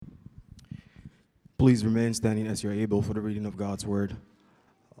Please remain standing as you're able for the reading of God's word.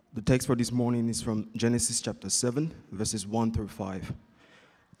 The text for this morning is from Genesis chapter 7, verses 1 through 5.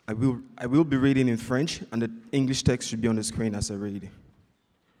 I will be reading in French, and the English text should be on the screen as I read.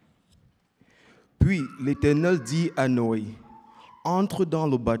 Puis l'Éternel dit à Noé, entre dans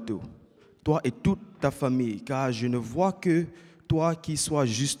le bateau, toi et toute ta famille, car je ne vois que toi qui sois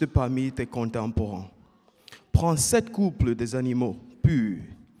juste parmi tes contemporains. Prends 7 couples des animaux purs,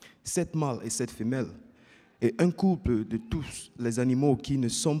 7 mâles et 7 femelles, et un couple de tous les animaux qui ne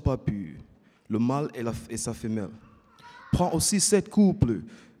sont pas purs, le mâle et sa femelle. Prends aussi 7 couples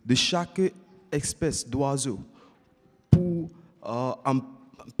de chaque espèce d'oiseau pour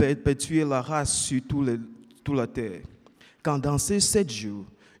perpétuer la race sur toute la terre. Quand dans ces 7 jours,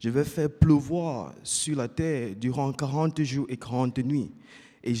 je vais faire pleuvoir sur la terre durant 40 jours et 40 nuits,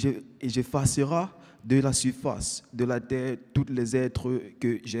 et j'effacerai de la surface de la terre tous les êtres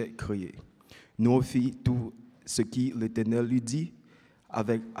que j'ai créés. Noé fit tout ce que l'Éternel lui dit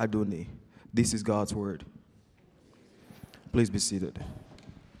avec Adonai. This is God's word. Please be seated.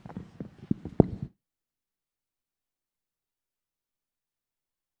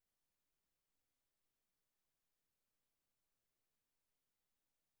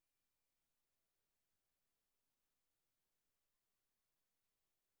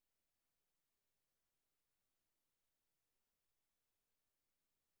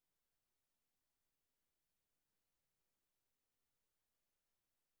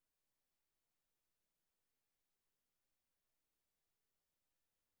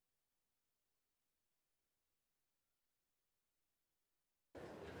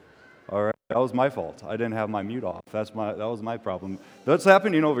 All right, that was my fault. I didn't have my mute off. That was my problem. What's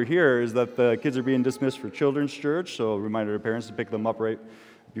happening over here is that the kids are being dismissed for children's church, so a reminder to parents to pick them up right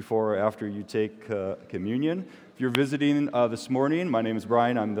before or after you take communion. If you're visiting this morning, my name is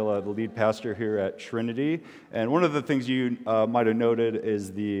Brian. I'm the lead pastor here at Trinity. And one of the things you might have noted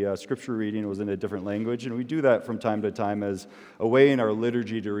is the scripture reading was in a different language. And we do that from time to time as a way in our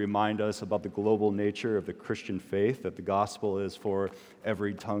liturgy to remind us about the global nature of the Christian faith, that the gospel is for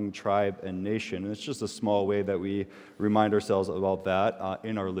every tongue, tribe, and nation. And it's just a small way that we remind ourselves about that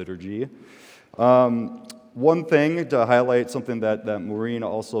in our liturgy. One thing to highlight, something that Maureen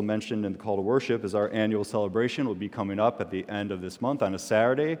also mentioned in the call to worship, is our annual celebration will be coming up at the end of this month on a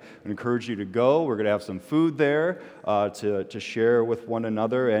Saturday. I encourage you to go. We're going to have some food there to share with one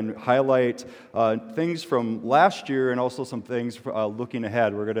another and highlight things from last year and also some things looking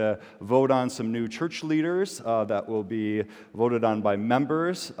ahead. We're going to vote on some new church leaders that will be voted on by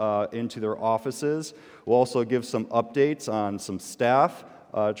members into their offices. We'll also give some updates on some staff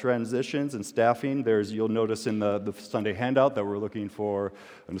transitions and staffing. You'll notice in the Sunday handout that we're looking for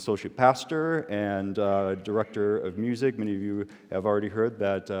an associate pastor and director of music. Many of you have already heard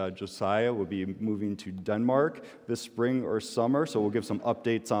that Josiah will be moving to Denmark this spring or summer, so we'll give some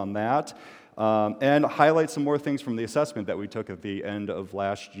updates on that. And highlight some more things from the assessment that we took at the end of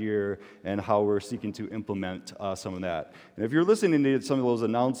last year and how we're seeking to implement some of that. And if you're listening to some of those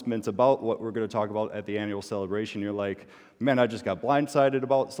announcements about what we're going to talk about at the annual celebration, you're like, man, I just got blindsided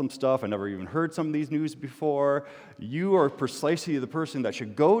about some stuff. I never even heard some of these news before. You are precisely the person that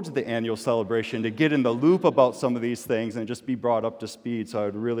should go to the annual celebration to get in the loop about some of these things and just be brought up to speed. So I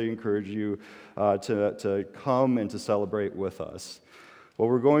would really encourage you to come and to celebrate with us. Well,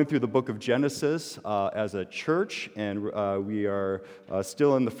 we're going through the book of Genesis as a church, and we are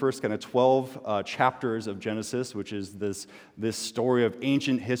still in the first kind of 12 chapters of Genesis, which is this story of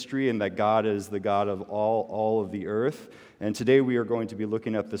ancient history and that God is the God of all of the earth. And today we are going to be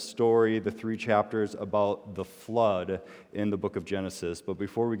looking at the story, the 3 chapters about the flood in the book of Genesis. But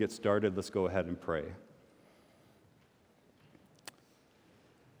before we get started, let's go ahead and pray.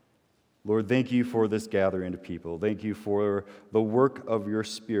 Lord, thank you for this gathering of people. Thank you for the work of your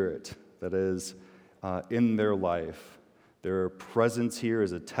Spirit that is in their life. Their presence here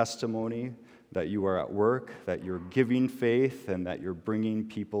is a testimony that you are at work, that you're giving faith, and that you're bringing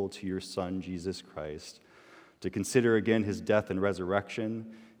people to your Son, Jesus Christ, to consider again his death and resurrection,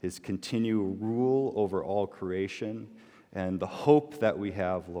 his continual rule over all creation, and the hope that we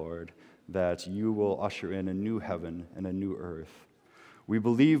have, Lord, that you will usher in a new heaven and a new earth. We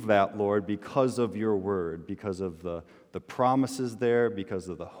believe that, Lord, because of your word, because of the promises there, because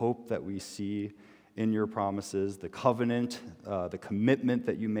of the hope that we see in your promises, the covenant, the commitment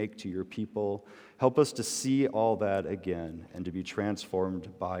that you make to your people. Help us to see all that again and to be transformed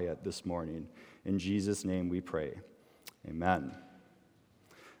by it this morning. In Jesus' name we pray. Amen.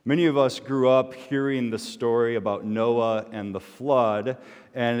 Many of us grew up hearing the story about Noah and the flood,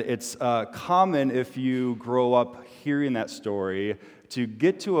 and it's common if you grow up hearing that story to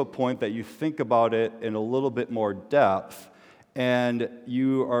get to a point that you think about it in a little bit more depth, and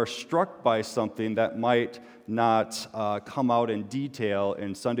you are struck by something that might not come out in detail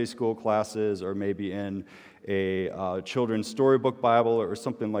in Sunday school classes or maybe in a children's storybook Bible or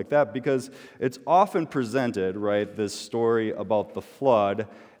something like that, because it's often presented, right, this story about the flood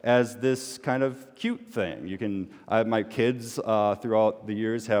as this kind of cute thing. My kids throughout the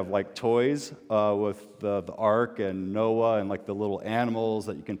years have like toys with the ark and Noah and like the little animals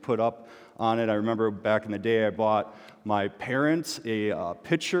that you can put up on it. I remember back in the day I bought my parents a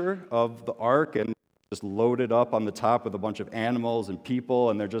picture of the ark and just loaded up on the top with a bunch of animals and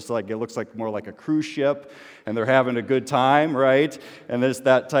people, and they're just like, it looks like more like a cruise ship, and they're having a good time, right? And there's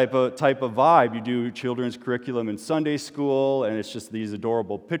that type of vibe. You do children's curriculum in Sunday school, and it's just these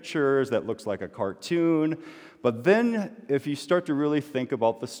adorable pictures that looks like a cartoon. But then, if you start to really think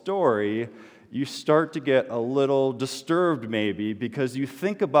about the story, you start to get a little disturbed maybe, because you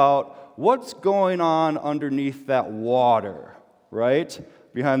think about what's going on underneath that water, right?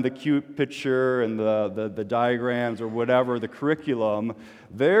 Behind the cute picture and the diagrams or whatever, the curriculum,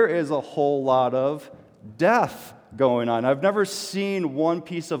 there is a whole lot of death going on. I've never seen one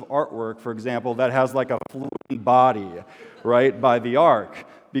piece of artwork, for example, that has like a floating body, right, by the ark,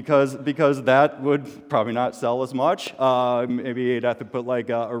 because that would probably not sell as much. Maybe you'd have to put like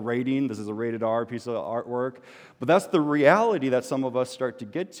a rating. This is a rated R piece of artwork. But that's the reality that some of us start to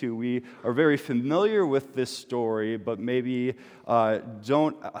get to. We are very familiar with this story, but maybe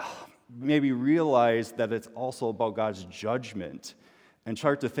don't realize that it's also about God's judgment, and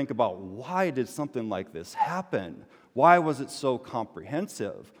start to think about, why did something like this happen? Why was it so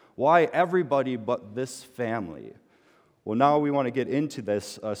comprehensive? Why everybody but this family? Well, now we want to get into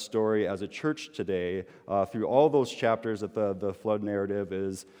this story as a church today through all those chapters that the flood narrative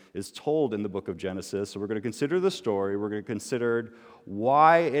is told in the book of Genesis. So we're going to consider the story. We're going to consider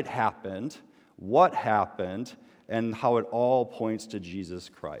why it happened, what happened, and how it all points to Jesus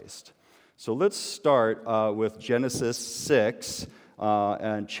Christ. So let's start with Genesis 6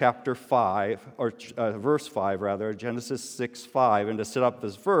 and chapter 5, or verse 5 rather, Genesis 6:5. And to set up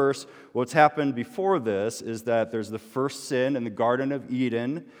this verse, what's happened before this is that there's the first sin in the Garden of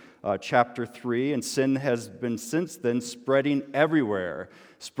Eden, chapter 3, and sin has been since then spreading everywhere,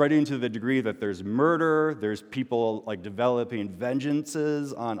 spreading to the degree that there's murder, there's people like developing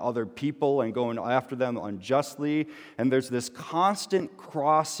vengeances on other people and going after them unjustly, and there's this constant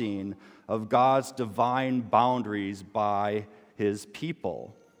crossing of God's divine boundaries by his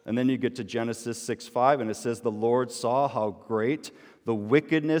people. And then you get to Genesis 6:5, and it says, "The Lord saw how great the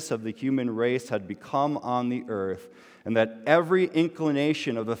wickedness of the human race had become on the earth, and that every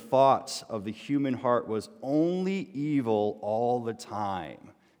inclination of the thoughts of the human heart was only evil all the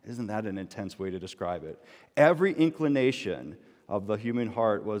time." Isn't that an intense way to describe it? Every inclination of the human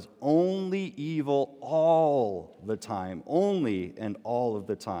heart was only evil all the time, only and all of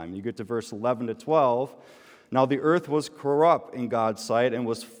the time. You get to verse 11 to 12. "Now the earth was corrupt in God's sight and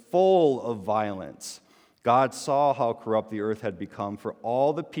was full of violence. God saw how corrupt the earth had become, for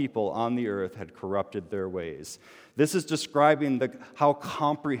all the people on the earth had corrupted their ways." This is describing how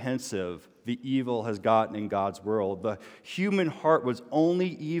comprehensive the evil has gotten in God's world. The human heart was only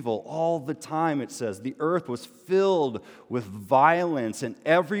evil all the time, it says. The earth was filled with violence, and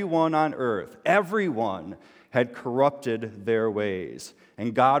everyone on earth, everyone, had corrupted their ways.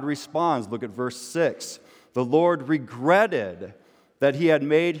 And God responds. Look at verse 6. "The Lord regretted that he had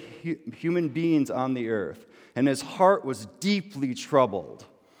made human beings on the earth, and his heart was deeply troubled.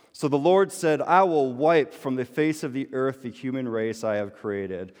 So the Lord said, I will wipe from the face of the earth the human race I have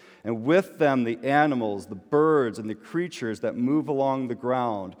created, and with them the animals, the birds, and the creatures that move along the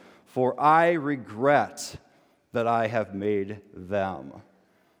ground, for I regret that I have made them."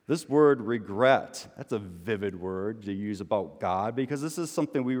 This word regret, that's a vivid word to use about God, because this is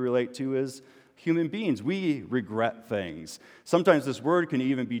something we relate to as human beings. We regret things. Sometimes this word can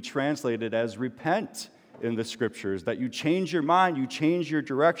even be translated as repent in the scriptures, that you change your mind, you change your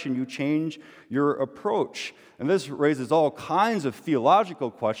direction, you change your approach. And this raises all kinds of theological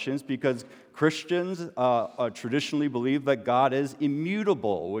questions, because Christians traditionally believe that God is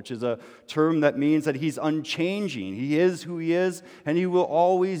immutable, which is a term that means that he's unchanging. He is who he is, and he will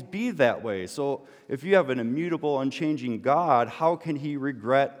always be that way. So if you have an immutable, unchanging God, how can he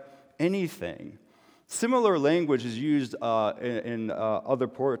regret anything? Similar language is used in other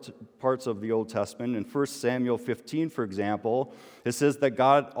parts of the Old Testament. In 1 Samuel 15, for example, it says that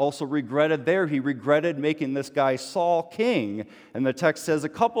God also regretted there. He regretted making this guy Saul king. And the text says a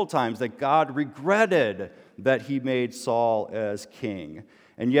couple times that God regretted that he made Saul as king.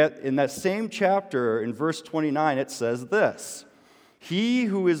 And yet, in that same chapter, in verse 29, it says this: "He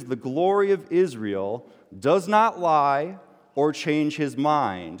who is the glory of Israel does not lie or change his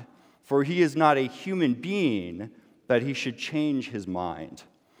mind, for he is not a human being that he should change his mind."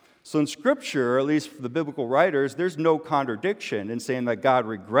 So in Scripture, at least for the biblical writers, there's no contradiction in saying that God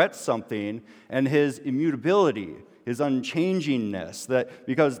regrets something and his immutability, his unchangingness,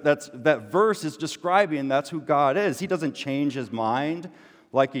 because that verse is describing that's who God is. He doesn't change his mind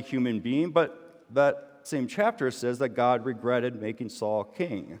like a human being, but that same chapter says that God regretted making Saul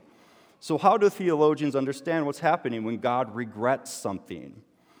king. So how do theologians understand what's happening when God regrets something?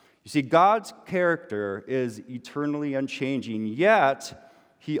 You see, God's character is eternally unchanging, yet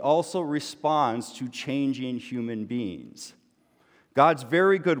he also responds to changing human beings. God's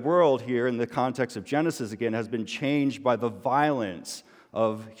very good world here, in the context of Genesis again, has been changed by the violence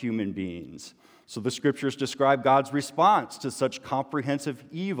of human beings. So the Scriptures describe God's response to such comprehensive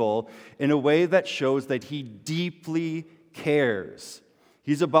evil in a way that shows that he deeply cares.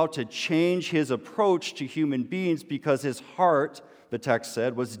 He's about to change his approach to human beings because his heart, the text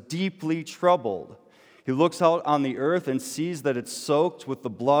said, was deeply troubled. He looks out on the earth and sees that it's soaked with the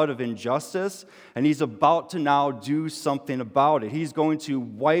blood of injustice, and he's about to now do something about it. He's going to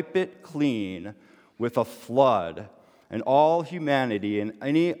wipe it clean with a flood, and all humanity and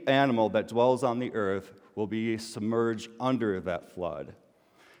any animal that dwells on the earth will be submerged under that flood.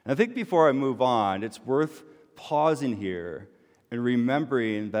 And I think before I move on, it's worth pausing here and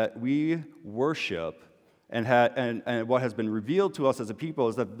remembering that we worship and what has been revealed to us as a people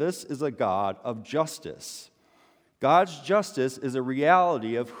is that this is a God of justice. God's justice is a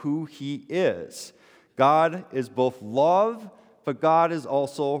reality of who he is. God is both love, but God is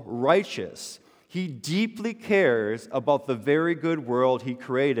also righteous. He deeply cares about the very good world he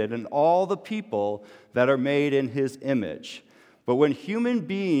created and all the people that are made in his image. But when human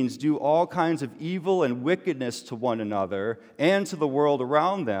beings do all kinds of evil and wickedness to one another and to the world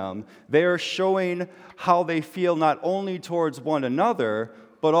around them, they are showing how they feel not only towards one another,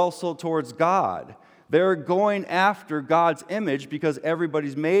 but also towards God. They're going after God's image because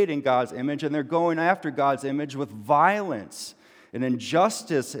everybody's made in God's image, and they're going after God's image with violence and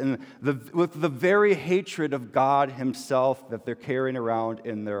injustice and with the very hatred of God himself that they're carrying around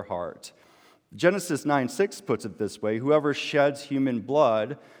in their heart. Genesis 9:6 puts it this way: "Whoever sheds human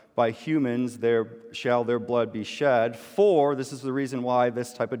blood, by humans shall their blood be shed. For," this is the reason why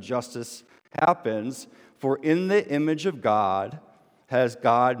this type of justice happens, "for in the image of God has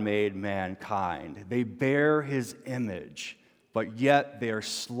God made mankind." They bear his image, but yet they are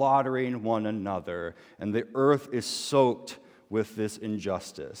slaughtering one another, and the earth is soaked with this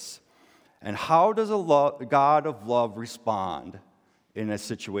injustice. And how does a God of love respond in a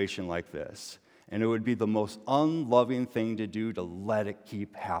situation like this? And it would be the most unloving thing to do to let it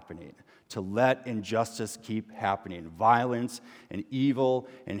keep happening, to let injustice keep happening, violence and evil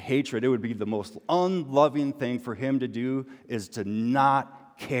and hatred. It would be the most unloving thing for him to do is to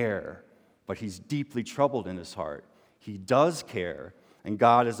not care. But he's deeply troubled in his heart. He does care, and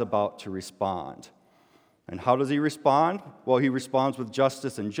God is about to respond. And how does he respond? Well, he responds with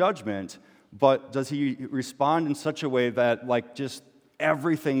justice and judgment, but does he respond in such a way that, just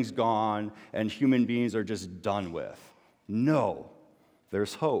everything's gone and human beings are just done with? No,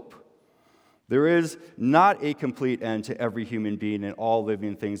 there's hope. There is not a complete end to every human being and all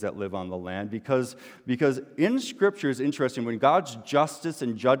living things that live on the land because in Scripture is interesting. When God's justice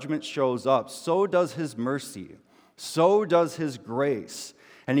and judgment shows up, so does his mercy, so does his grace.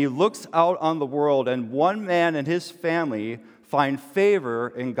 And he looks out on the world, and one man and his family find favor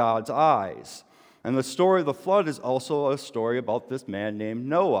in God's eyes. And the story of the flood is also a story about this man named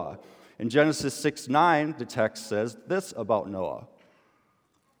Noah. In Genesis 6:9, the text says this about Noah: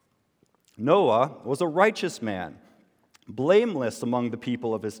 "Noah was a righteous man, blameless among the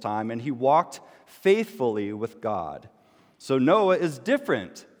people of his time, and he walked faithfully with God." So Noah is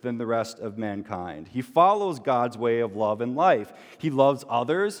different than the rest of mankind. He follows God's way of love and life. He loves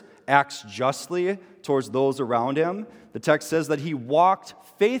others, acts justly towards those around him. The text says that he walked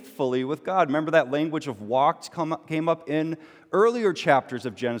faithfully with God. Remember that language of walked came up in earlier chapters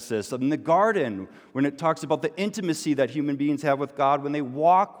of Genesis, in the garden, when it talks about the intimacy that human beings have with God when they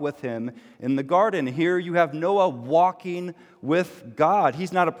walk with him in the garden. Here you have Noah walking with God.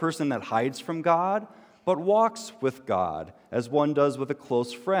 He's not a person that hides from God, but walks with God, as one does with a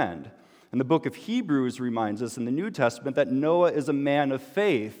close friend. And the book of Hebrews reminds us in the New Testament that Noah is a man of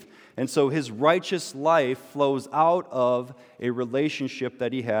faith. And so his righteous life flows out of a relationship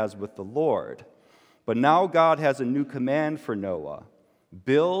that he has with the Lord. But now God has a new command for Noah.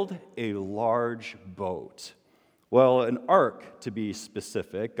 Build a large boat. Well, an ark, to be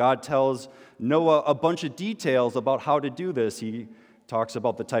specific. God tells Noah a bunch of details about how to do this. He talks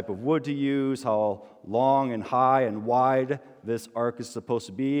about the type of wood to use, how long and high and wide this ark is supposed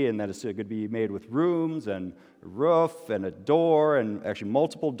to be, and that it's going to be made with rooms and a roof and a door, and actually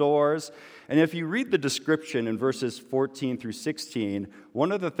multiple doors. And if you read the description in verses 14 through 16,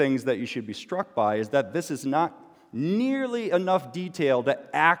 one of the things that you should be struck by is that this is not nearly enough detail to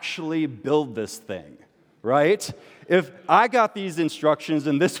actually build this thing, right? If I got these instructions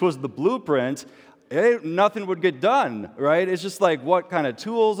and this was the blueprint, nothing would get done, right? It's just like, what kind of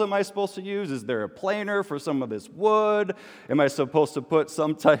tools am I supposed to use? Is there a planer for some of this wood? Am I supposed to put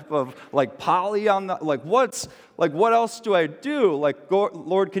some type of poly on that? What else do I do?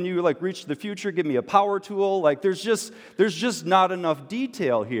 Lord, can you reach the future? Give me a power tool? There's just not enough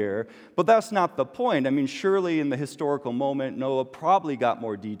detail here. But that's not the point. I mean, surely in the historical moment, Noah probably got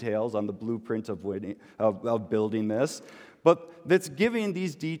more details on the blueprint of building this. But that's giving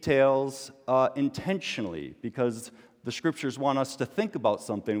these details intentionally, because the scriptures want us to think about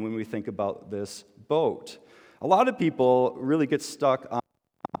something when we think about this boat. A lot of people really get stuck on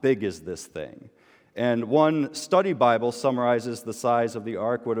how big is this thing. And one study Bible summarizes the size of the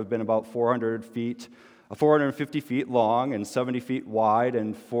ark would have been about 450 feet long and 70 feet wide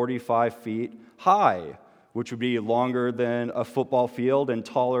and 45 feet high, which would be longer than a football field and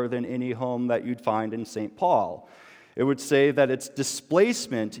taller than any home that you'd find in St. Paul. It would say that its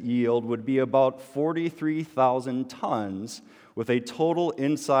displacement yield would be about 43,000 tons with a total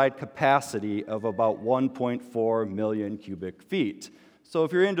inside capacity of about 1.4 million cubic feet. So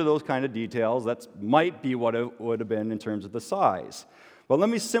if you're into those kind of details, that might be what it would have been in terms of the size. But let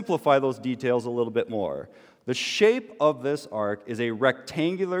me simplify those details a little bit more. The shape of this ark is a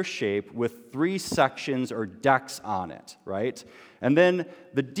rectangular shape with 3 sections or decks on it, right? And then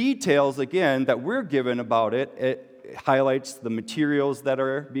the details, again, that we're given about it highlights the materials that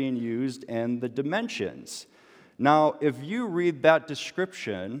are being used and the dimensions. Now, if you read that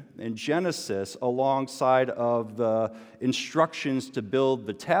description in Genesis alongside of the instructions to build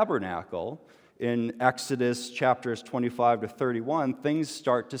the tabernacle in Exodus chapters 25 to 31, things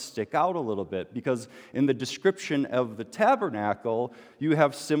start to stick out a little bit, because in the description of the tabernacle, you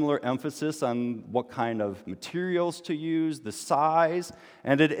have similar emphasis on what kind of materials to use, the size,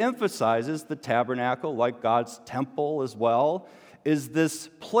 and it emphasizes the tabernacle, like God's temple as well, is this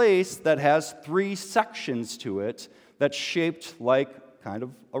place that has 3 sections to it that's shaped like kind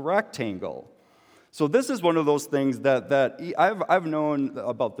of a rectangle. So this is one of those things that I've known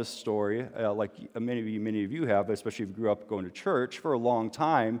about this story, like many of you have, especially if you grew up going to church, for a long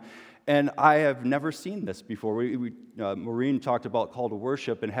time, and I have never seen this before. Maureen talked about call to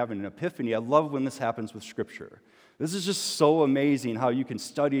worship and having an epiphany. I love when this happens with Scripture. This is just so amazing how you can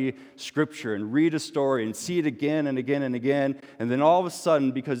study Scripture and read a story and see it again and again and again, and then all of a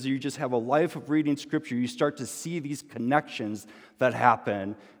sudden, because you just have a life of reading Scripture, you start to see these connections that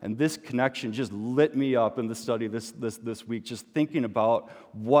happen, and this connection just lit me up in the study this week, just thinking about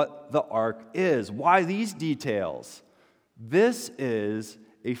what the ark is. Why these details? This is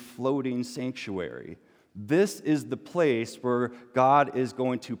a floating sanctuary. This is the place where God is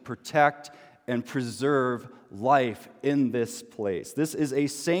going to protect and preserve life in this place. This is a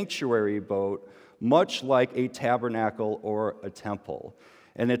sanctuary boat, much like a tabernacle or a temple.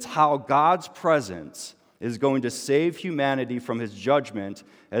 And it's how God's presence is going to save humanity from his judgment,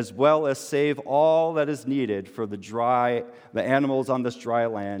 as well as save all that is needed for the animals on this dry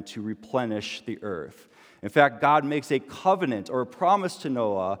land to replenish the earth. In fact, God makes a covenant or a promise to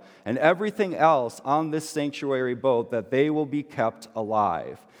Noah and everything else on this sanctuary boat that they will be kept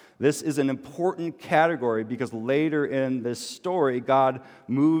alive. This is an important category because later in this story, God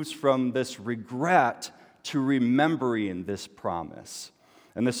moves from this regret to remembering this promise.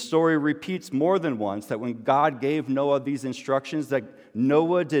 And the story repeats more than once that when God gave Noah these instructions, that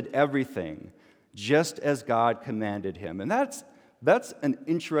Noah did everything just as God commanded him. And that's an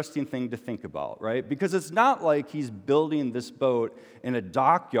interesting thing to think about, right? Because it's not like he's building this boat in a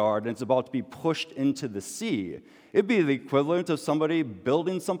dockyard and it's about to be pushed into the sea. It'd be the equivalent of somebody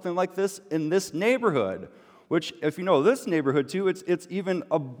building something like this in this neighborhood, which, if you know this neighborhood too, it's even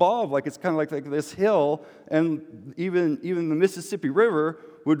above, like it's kind of like this hill, and even the Mississippi River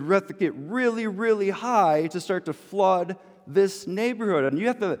would have to get really, really high to start to flood this neighborhood. And you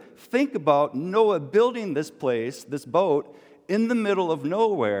have to think about Noah building this place, this boat, in the middle of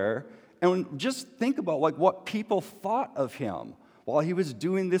nowhere, And just think about like what people thought of him while he was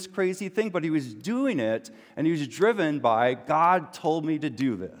doing this crazy thing, but he was doing it, and he was driven by, God told me to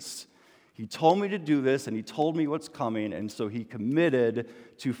do this. He told me to do this, and he told me what's coming, and so he committed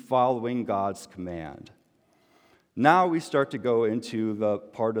to following God's command. Now we start to go into the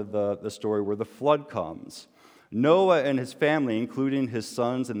part of the story where the flood comes. Noah and his family, including his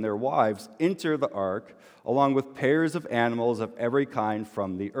sons and their wives, enter the ark along with pairs of animals of every kind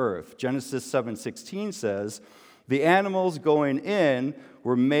from the earth. Genesis 7:16 says, "The animals going in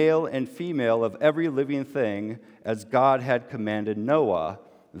were male and female of every living thing, as God had commanded Noah.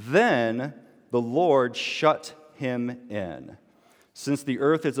 Then the Lord shut him in." Since the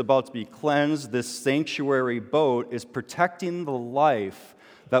earth is about to be cleansed, this sanctuary boat is protecting the life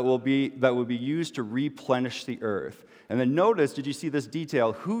that will be used to replenish the earth. And then notice, did you see this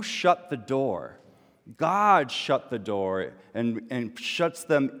detail? Who shut the door? God shut the door and shuts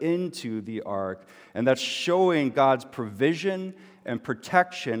them into the ark. And that's showing God's provision and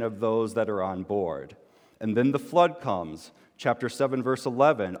protection of those that are on board. And then the flood comes. Chapter 7, verse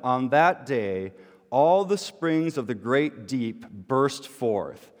 11. "On that day, all the springs of the great deep burst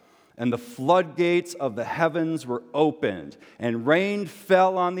forth, and the floodgates of the heavens were opened, and rain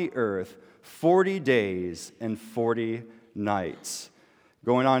fell on the earth 40 days and 40 nights.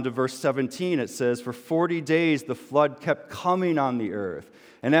 Going on to verse 17, it says, "For 40 days the flood kept coming on the earth,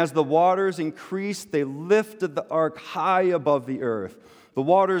 and as the waters increased, they lifted the ark high above the earth. The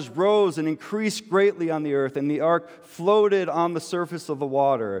waters rose and increased greatly on the earth, and the ark floated on the surface of the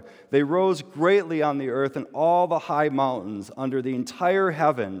water. They rose greatly on the earth, and all the high mountains under the entire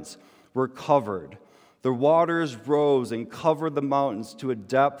heavens were covered. The waters rose and covered the mountains to a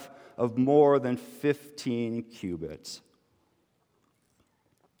depth of more than 15 cubits."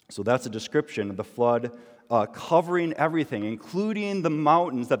 So that's a description of the flood covering everything, including the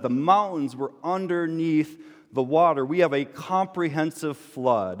mountains, that the mountains were underneath the water. We have a comprehensive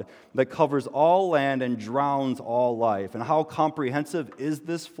flood that covers all land and drowns all life. And how comprehensive is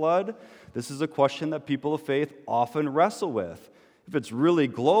this flood? This is a question that people of faith often wrestle with. If it's really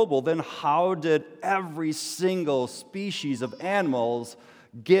global, then how did every single species of animals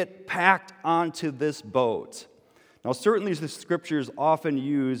get packed onto this boat? Now, certainly the scriptures often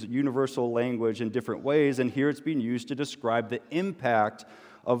use universal language in different ways, and here it's being used to describe the impact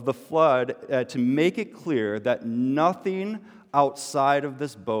of the flood to make it clear that nothing outside of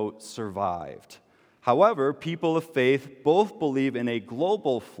this boat survived. However, people of faith both believe in a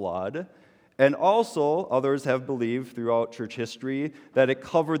global flood, and also others have believed throughout church history that it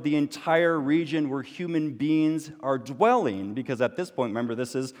covered the entire region where human beings are dwelling, because at this point, remember,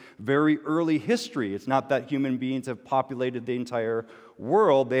 this is very early history. It's not that human beings have populated the entire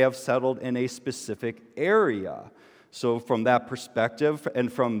world. They have settled in a specific area. So from that perspective,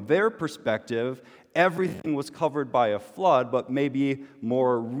 and from their perspective, everything was covered by a flood, but maybe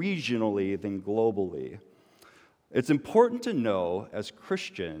more regionally than globally. It's important to know as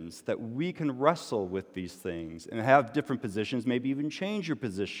Christians that we can wrestle with these things and have different positions, maybe even change your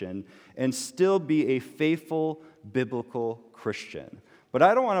position, and still be a faithful biblical Christian. But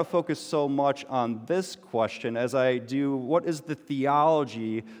I don't want to focus so much on this question as I do what is the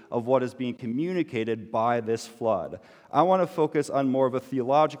theology of what is being communicated by this flood. I want to focus on more of a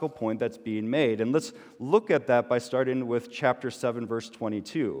theological point that's being made. And let's look at that by starting with chapter 7, verse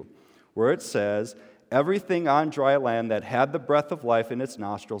 22, where it says, "Everything on dry land that had the breath of life in its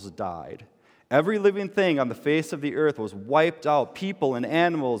nostrils died. Every living thing on the face of the earth was wiped out, people and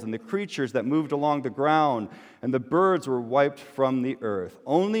animals and the creatures that moved along the ground, and the birds were wiped from the earth.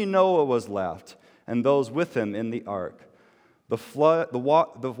 Only Noah was left, and those with him in the ark.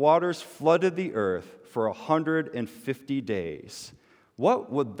 The waters flooded the earth for 150 days. What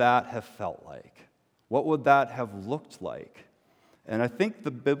would that have felt like? What would that have looked like? And I think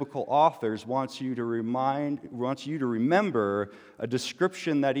the biblical authors wants you to remember a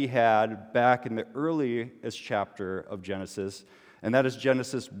description that he had back in the earliest chapter of Genesis, and that is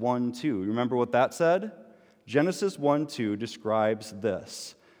Genesis 1:2. Remember what that said? Genesis 1:2 describes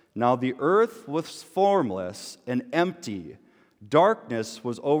this. "Now the earth was formless and empty. Darkness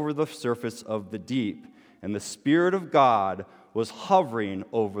was over the surface of the deep, and the Spirit of God was hovering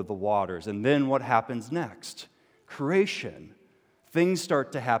over the waters." And then what happens next? Creation. Things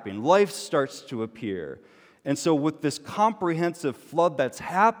start to happen. Life starts to appear. And so with this comprehensive flood that's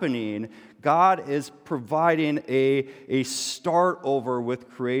happening, God is providing a start over with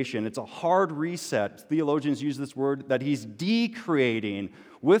creation. It's a hard reset. Theologians use this word that he's decreating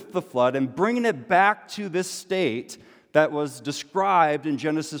with the flood and bringing it back to this state that was described in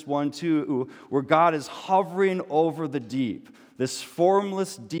Genesis 1:2, where God is hovering over the deep. this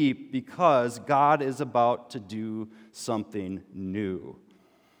formless deep, because God is about to do something new.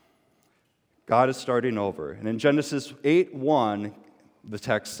 God is starting over. And in Genesis 8:1, the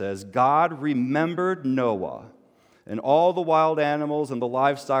text says, God remembered Noah and all the wild animals and the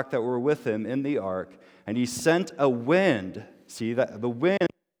livestock that were with him in the ark, and he sent a wind. See that? The wind,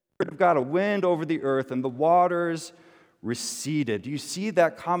 got a wind over the earth, and the waters receded. Do you see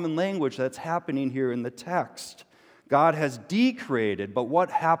that common language that's happening here in the text? God has decreated, but what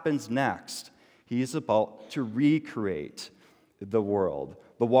happens next? He is about to recreate the world.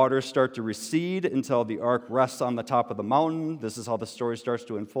 The waters start to recede until the ark rests on the top of the mountain. This is how the story starts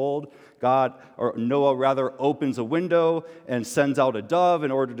to unfold. Noah opens a window and sends out a dove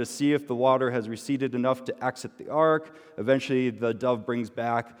in order to see if the water has receded enough to exit the ark. Eventually, the dove brings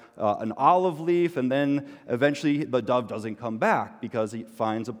back an olive leaf, and then eventually the dove doesn't come back because he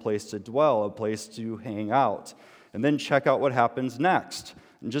finds a place to dwell, a place to hang out. And then check out what happens next.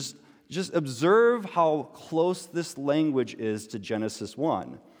 And just observe how close this language is to Genesis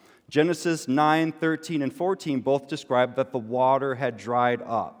 1. Genesis 9, 13, and 14 both describe that the water had dried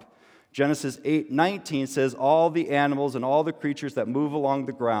up. Genesis 8, 19 says, all the animals and all the creatures that move along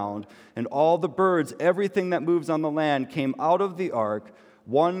the ground, and all the birds, everything that moves on the land, came out of the ark,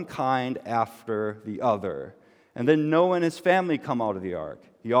 one kind after the other. And then Noah and his family come out of the ark.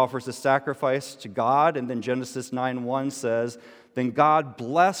 He offers a sacrifice to God, and then Genesis 9:1 says, then God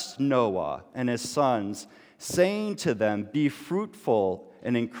blessed Noah and his sons, saying to them, be fruitful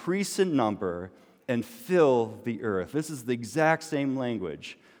and increase in number and fill the earth. This is the exact same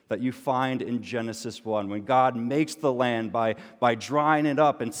language that you find in Genesis 1, when God makes the land by drying it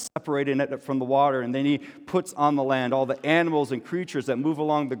up and separating it from the water, and then he puts on the land all the animals and creatures that move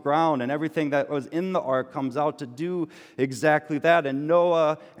along the ground, and everything that was in the ark comes out to do exactly that. And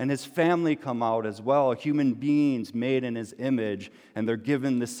Noah and his family come out as well, human beings made in his image, and they're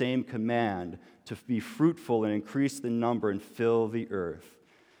given the same command to be fruitful and increase the number and fill the earth.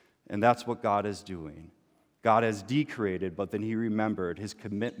 And that's what God is doing. God has decreated, but then he remembered his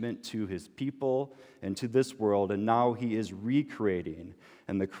commitment to his people and to this world, and now he is recreating.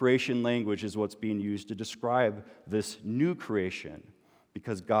 And the creation language is what's being used to describe this new creation,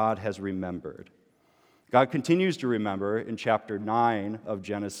 because God has remembered. God continues to remember in chapter 9 of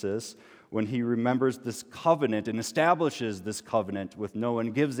Genesis, when he remembers this covenant and establishes this covenant with Noah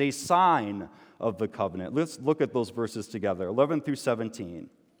and gives a sign of the covenant. Let's look at those verses together, 11 through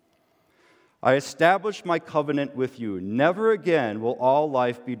 17. I establish my covenant with you. Never again will all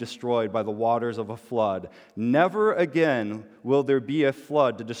life be destroyed by the waters of a flood. Never again will there be a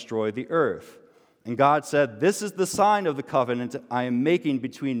flood to destroy the earth. And God said, this is the sign of the covenant I am making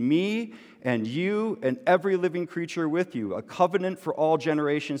between me and you and every living creature with you, a covenant for all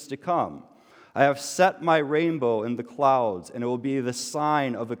generations to come. I have set my rainbow in the clouds, and it will be the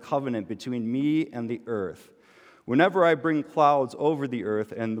sign of the covenant between me and the earth. Whenever I bring clouds over the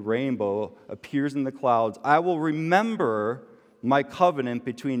earth and the rainbow appears in the clouds, I will remember my covenant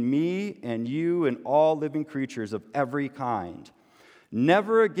between me and you and all living creatures of every kind.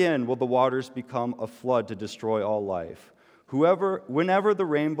 Never again will the waters become a flood to destroy all life. Whenever the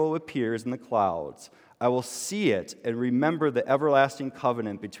rainbow appears in the clouds, I will see it and remember the everlasting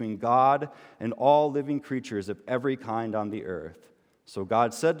covenant between God and all living creatures of every kind on the earth. So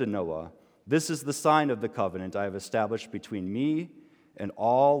God said to Noah, this is the sign of the covenant I have established between me and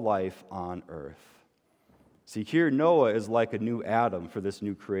all life on earth. See, here Noah is like a new Adam for this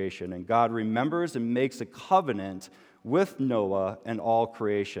new creation, and God remembers and makes a covenant with Noah and all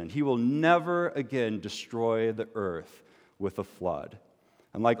creation. He will never again destroy the earth with a flood.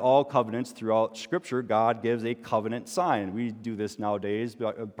 And like all covenants throughout Scripture, God gives a covenant sign. We do this nowadays.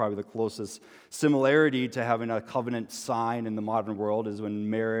 Probably the closest similarity to having a covenant sign in the modern world is when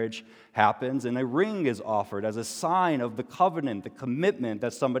marriage happens and a ring is offered as a sign of the covenant, the commitment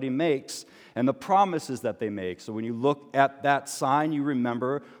that somebody makes, and the promises that they make. So when you look at that sign, you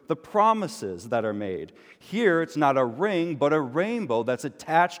remember the promises that are made. Here, it's not a ring, but a rainbow that's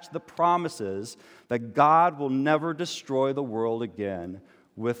attached to the promises that God will never destroy the world again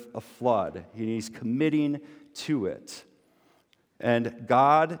with a flood. He's committing to it. And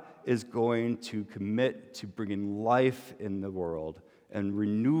God is going to commit to bringing life in the world and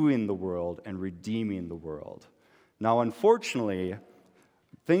renewing the world and redeeming the world. Now, unfortunately,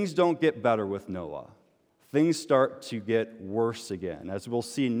 things don't get better with Noah. Things start to get worse again. As we'll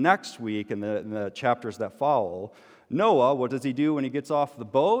see next week in the chapters that follow, Noah, what does he do when he gets off the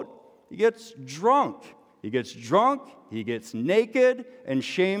boat? He gets drunk. He gets naked, and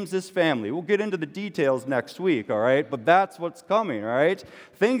shames his family. We'll get into the details next week, all right? But that's what's coming, all right?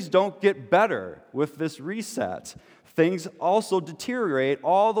 Things don't get better with this reset. things also deteriorate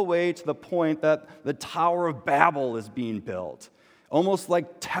all the way to the point that the Tower of Babel is being built. Almost like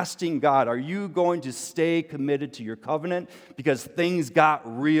testing God. Are you going to stay committed to your covenant? Because things got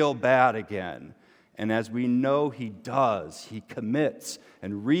real bad again. And as we know he does, he commits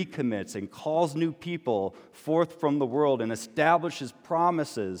and recommits and calls new people forth from the world and establishes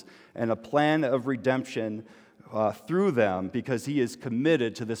promises and a plan of redemption through them because he is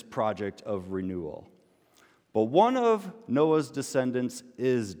committed to this project of renewal. But one of Noah's descendants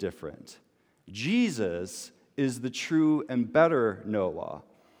is different. Jesus is the true and better Noah.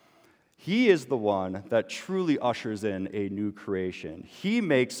 He is the one that truly ushers in a new creation. He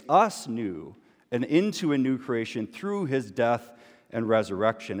makes us new and into a new creation through his death and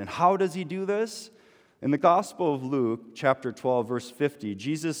resurrection. And how does he do this? In the Gospel of Luke, chapter 12, verse 50,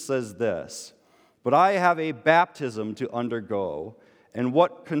 Jesus says this, "But I have a baptism to undergo, and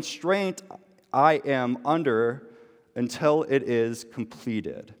what constraint I am under until it is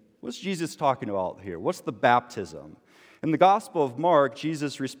completed." What's Jesus talking about here? What's the baptism? In the Gospel of Mark,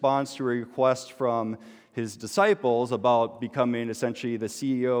 Jesus responds to a request from his disciples about becoming essentially the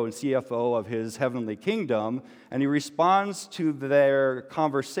CEO and CFO of his heavenly kingdom, and he responds to their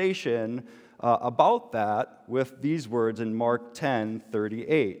conversation about that with these words in Mark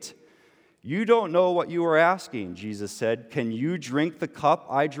 10:38. "You don't know what you are asking," Jesus said. "Can you drink the cup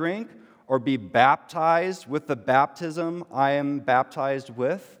I drink, or be baptized with the baptism I am baptized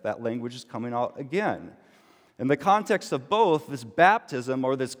with?" That language is coming out again. In the context of both, this baptism,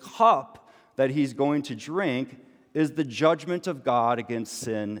 or this cup that he's going to drink, is the judgment of God against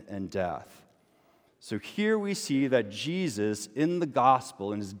sin and death. So here we see that Jesus, in the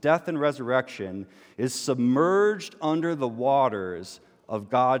gospel, in his death and resurrection, is submerged under the waters of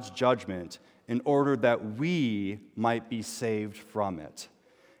God's judgment in order that we might be saved from it.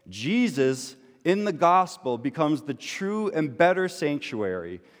 Jesus, in the gospel, becomes the true and better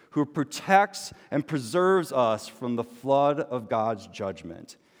sanctuary who protects and preserves us from the flood of God's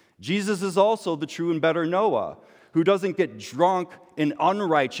judgment. Jesus is also the true and better Noah, who doesn't get drunk in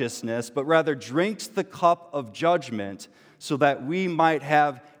unrighteousness, but rather drinks the cup of judgment so that we might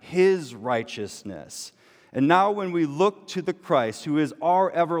have his righteousness. And now when we look to the Christ, who is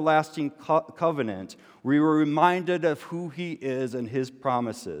our everlasting covenant, we were reminded of who he is and his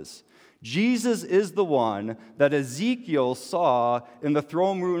promises. Jesus is the one that Ezekiel saw in the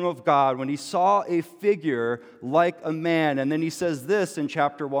throne room of God when he saw a figure like a man. And then he says this in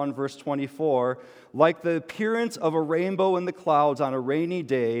chapter 1, verse 24, "Like the appearance of a rainbow in the clouds on a rainy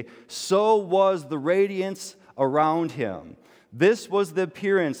day, so was the radiance around him. This was the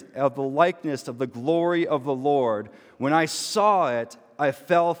appearance of the likeness of the glory of the Lord. When I saw it, I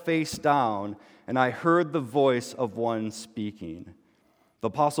fell face down, and I heard the voice of one speaking." The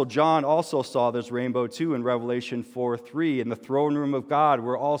Apostle John also saw this rainbow too in Revelation 4:3, in the throne room of God,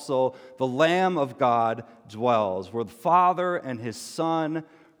 where also the Lamb of God dwells, where the Father and his Son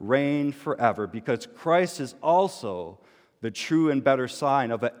reign forever, because Christ is also the true and better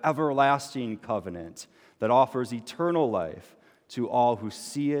sign of an everlasting covenant that offers eternal life to all who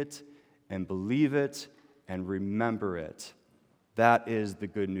see it and believe it and remember it. That is the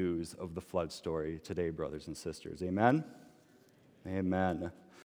good news of the flood story today, brothers and sisters. Amen? Amen.